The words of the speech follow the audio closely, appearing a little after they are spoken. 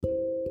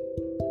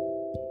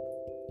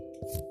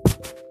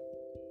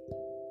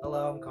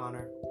Hello, I'm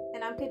Connor,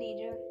 And I'm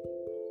Khadija.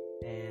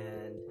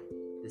 and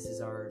this is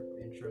our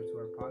intro to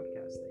our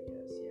podcast, I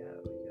guess. Yeah,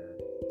 we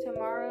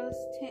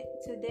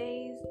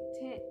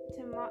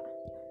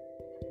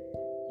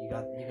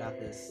got... You got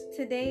this.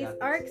 Today's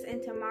arcs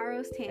and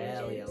tomorrow's tangents.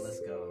 Hell yeah, let's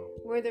go.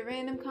 Where the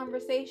random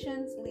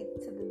conversations lead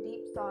to the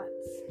deep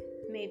thoughts.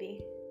 Maybe.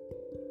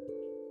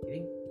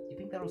 You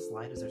think that'll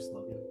slide as our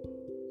slogan?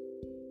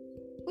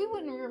 We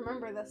wouldn't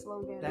remember the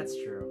slogan. That's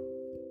true.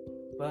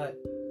 But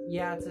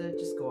yeah, to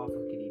just go off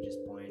of Khadijah's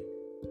point,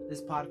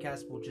 this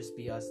podcast will just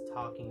be us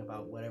talking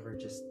about whatever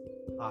just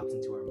pops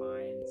into our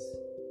minds.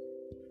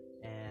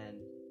 And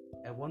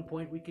at one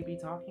point we could be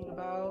talking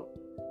about,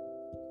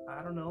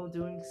 I don't know,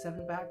 doing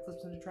 7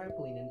 backflips on a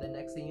trampoline, and the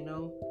next thing you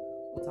know,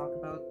 we'll talk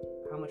about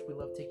how much we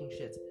love taking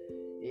shits.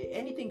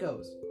 Anything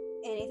goes.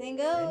 Anything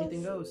goes.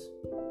 Anything goes.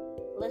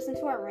 Listen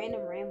to our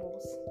random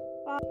rambles.